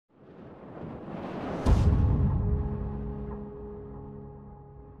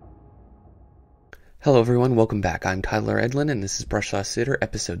Hello everyone, welcome back. I'm Tyler Edlin and this is Brush Sitter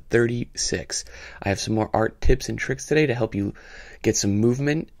episode 36. I have some more art tips and tricks today to help you get some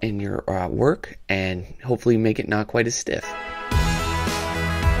movement in your work and hopefully make it not quite as stiff.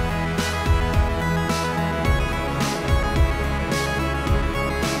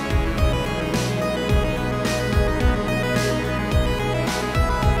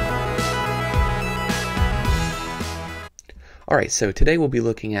 Alright, so today we'll be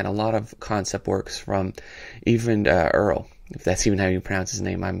looking at a lot of concept works from even Earl, if that's even how you pronounce his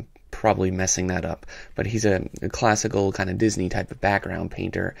name. I'm probably messing that up, but he's a classical kind of Disney type of background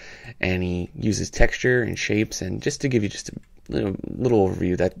painter, and he uses texture and shapes. And just to give you just a little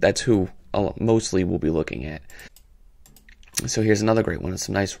overview, that's who mostly we'll be looking at. So here's another great one,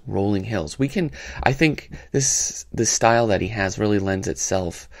 some nice rolling hills. I think this style that he has really lends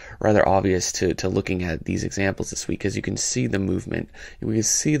itself rather obvious to looking at these examples this week, because you can see the movement, we can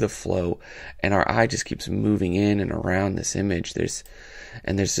see the flow, and our eye just keeps moving in and around this image. There's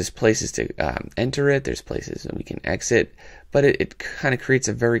just places to enter it, there's places that we can exit, but it kind of creates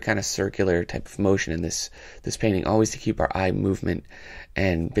a very kind of circular type of motion in this painting, always to keep our eye movement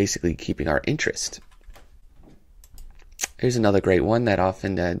and basically keeping our interest. Here's another great one that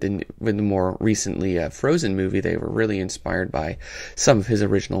often, with the more recently Frozen movie, they were really inspired by some of his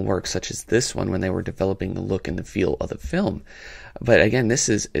original works, such as this one when they were developing the look and the feel of the film. But again, this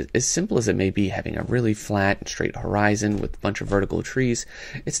is as simple as it may be, having a really flat and straight horizon with a bunch of vertical trees.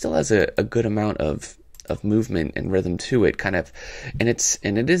 It still has a good amount of movement and rhythm to it, kind of, and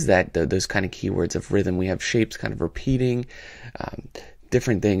it is that those kind of keywords of rhythm. We have shapes kind of repeating,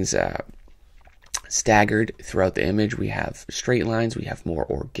 different things staggered throughout the image. We have straight lines, we have more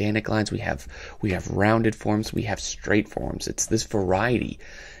organic lines, we have rounded forms, we have straight forms. It's this variety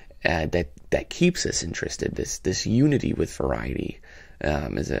that keeps us interested. This unity with variety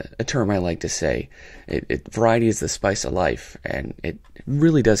is a term I like to say. Variety is the spice of life, and it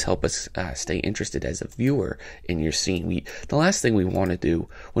really does help us stay interested as a viewer in your scene. The last thing we want to do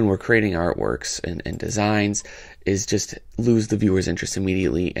when we're creating artworks and designs is just lose the viewer's interest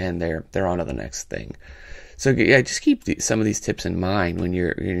immediately, and they're on to the next thing. So yeah, just keep some of these tips in mind when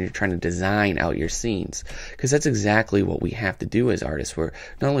you're trying to design out your scenes, because that's exactly what we have to do as artists. We're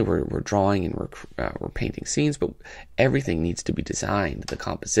drawing and we're painting scenes, but everything needs to be designed: the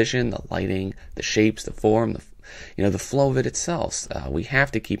composition, the lighting, the shapes, the form, the flow of it itself. We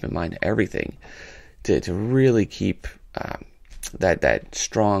have to keep in mind everything to really keep that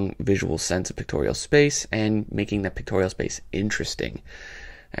strong visual sense of pictorial space and making that pictorial space interesting.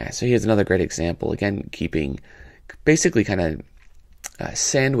 So here's another great example, again keeping basically kind of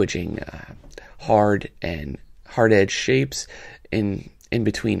sandwiching hard edge shapes in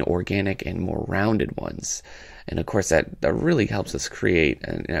between organic and more rounded ones. And of course that really helps us create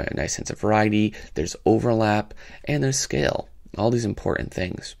a nice sense of variety. There's overlap and there's scale, all these important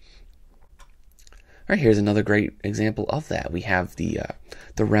things. All right, here's another great example of that. We have the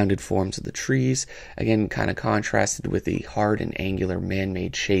rounded forms of the trees, again kind of contrasted with the hard and angular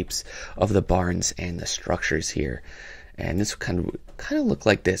man-made shapes of the barns and the structures here. And this kind of look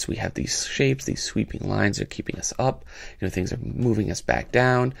like this. We have these shapes, these sweeping lines are keeping us up. Things are moving us back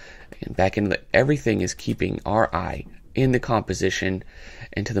down and back into everything is keeping our eye in the composition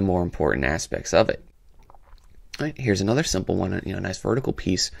and to the more important aspects of it. Right, here's another simple one, a nice vertical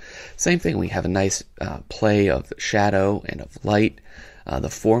piece. Same thing, we have a nice play of shadow and of light. The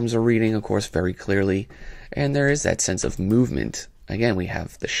forms are reading, of course, very clearly, and there is that sense of movement. Again, we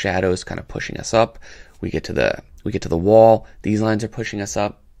have the shadows kind of pushing us up. We get to the wall. These lines are pushing us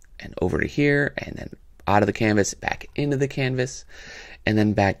up and over to here, and then out of the canvas, back into the canvas, and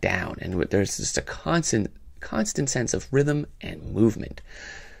then back down. And there's just a constant sense of rhythm and movement,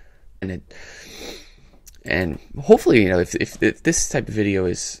 and hopefully, if this type of video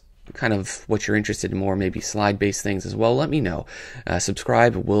is kind of what you're interested in more, maybe slide-based things as well, let me know.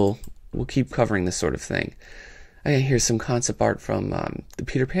 Subscribe. We'll keep covering this sort of thing. Here's some concept art from the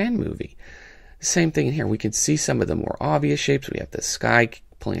Peter Pan movie. Same thing in here. We can see some of the more obvious shapes. We have the sky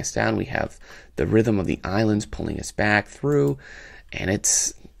pulling us down. We have the rhythm of the islands pulling us back through, and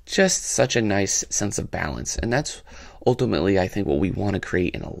it's just such a nice sense of balance. And that's ultimately, I think, what we want to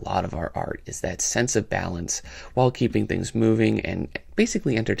create in a lot of our art, is that sense of balance while keeping things moving and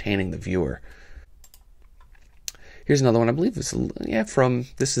basically entertaining the viewer. Here's another one, I believe this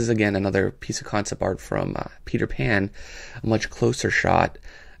is again another piece of concept art from Peter Pan, a much closer shot,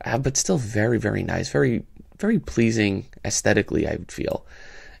 but still very, very nice, very, very pleasing aesthetically, I would feel.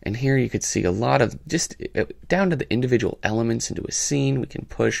 And here you could see a lot of just down to the individual elements into a scene. We can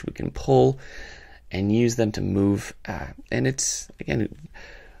push, we can pull, and use them to move. And it's, again,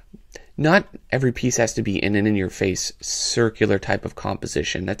 not every piece has to be in an in-your-face circular type of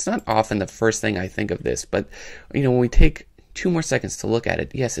composition. That's not often the first thing I think of this, but when we take 2 more seconds to look at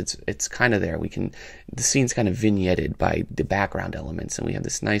it, yes, it's kind of there. The scene's kind of vignetted by the background elements, and we have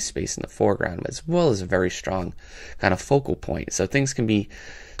this nice space in the foreground, as well as a very strong kind of focal point. So things can be,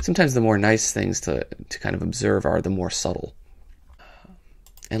 sometimes the more nice things to kind of observe are the more subtle.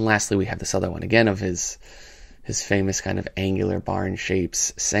 And lastly, we have this other one, again, of his famous kind of angular barn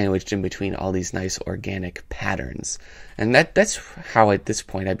shapes sandwiched in between all these nice organic patterns. And that's how at this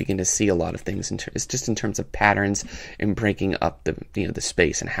point I begin to see a lot of things. It's just in terms of patterns and breaking up the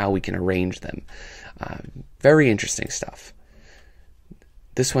space and how we can arrange them. Very interesting stuff.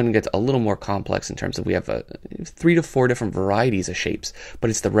 This one gets a little more complex in terms of we have 3 to 4 different varieties of shapes, but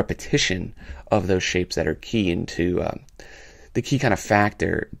it's the repetition of those shapes that are key into the key kind of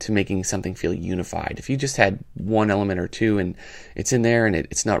factor to making something feel unified. If you just had one element or two and it's in there and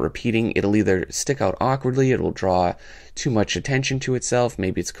it's not repeating, it'll either stick out awkwardly, it'll draw too much attention to itself,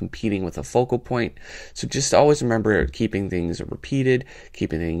 maybe it's competing with a focal point. So just always remember keeping things repeated,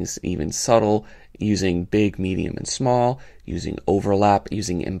 keeping things even subtle, using big, medium, and small, using overlap,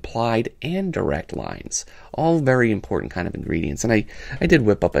 using implied and direct lines. All very important kind of ingredients. And I did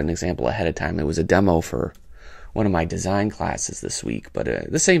whip up an example ahead of time. It was a demo for one of my design classes this week, but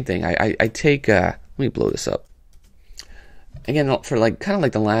the same thing. I take, let me blow this up. Again, for kind of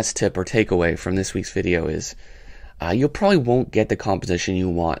like the last tip or takeaway from this week's video is, you probably won't get the composition you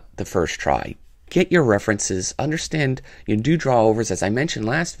want the first try. Get your references, understand, do draw overs, as I mentioned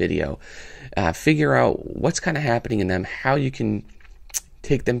last video, figure out what's kind of happening in them, how you can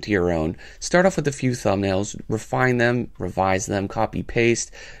take them to your own. Start off with a few thumbnails, refine them, revise them, copy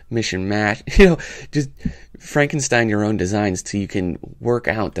paste, mission match, just Frankenstein your own designs till you can work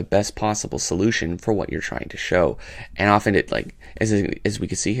out the best possible solution for what you're trying to show. And often it, as we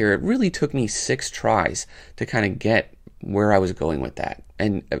can see here, it really took me 6 tries to kind of get where I was going with that.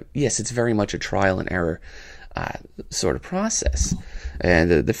 And yes, it's very much a trial and error sort of process.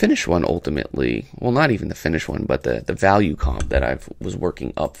 And the finished one ultimately, well, not even the finished one, but the value comp that I was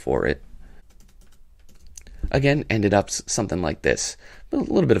working up for it, again, ended up something like this. A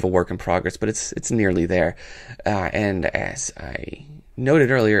little bit of a work in progress, but it's nearly there. And as I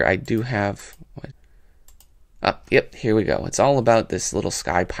noted earlier, I do have... yep, here we go. It's all about this little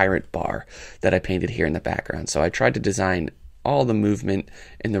sky pirate bar that I painted here in the background. So I tried to design all the movement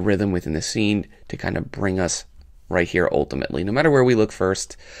and the rhythm within the scene to kind of bring us right here ultimately. No matter where we look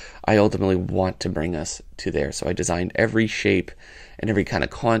first, I ultimately want to bring us to there. So I designed every shape and every kind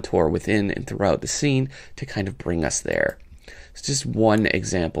of contour within and throughout the scene to kind of bring us there. It's just one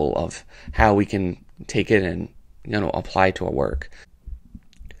example of how we can take it and apply to our work.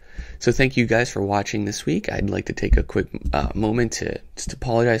 So thank you guys for watching this week. I'd like to take a quick moment to just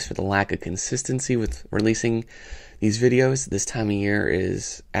apologize for the lack of consistency with releasing these videos. This time of year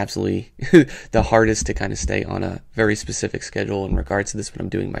is absolutely the hardest to kind of stay on a very specific schedule in regards to this, but I'm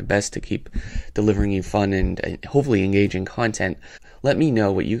doing my best to keep delivering you fun and hopefully engaging content. Let me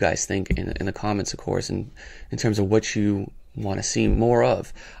know what you guys think in the comments, of course, and in terms of what you want to see more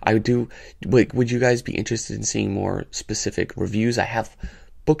of. Would you guys be interested in seeing more specific reviews? I have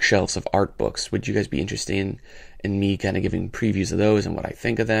bookshelves of art books. Would you guys be interested in me kind of giving previews of those and what I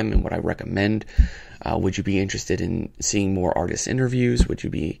think of them and what I recommend? Would you be interested in seeing more artist interviews?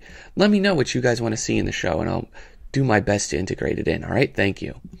 Let me know what you guys want to see in the show, and I'll do my best to integrate it in. All right, thank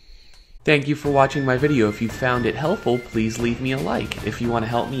you. Thank you for watching my video. If you found it helpful, please leave me a like. If you want to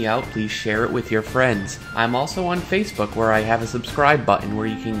help me out, please share it with your friends. I'm also on Facebook, where I have a subscribe button where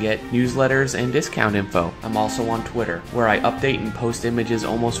you can get newsletters and discount info. I'm also on Twitter, where I update and post images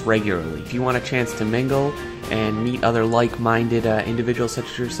almost regularly. If you want a chance to mingle and meet other like-minded individuals such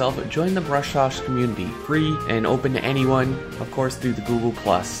as yourself, join the Brush Sauce community, free and open to anyone, of course through the Google+.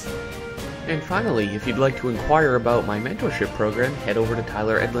 And finally, if you'd like to inquire about my mentorship program, head over to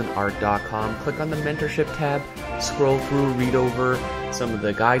tyleredlinart.com, click on the mentorship tab, scroll through, read over some of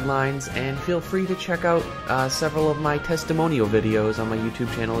the guidelines, and feel free to check out several of my testimonial videos on my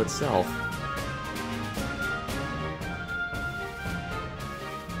YouTube channel itself.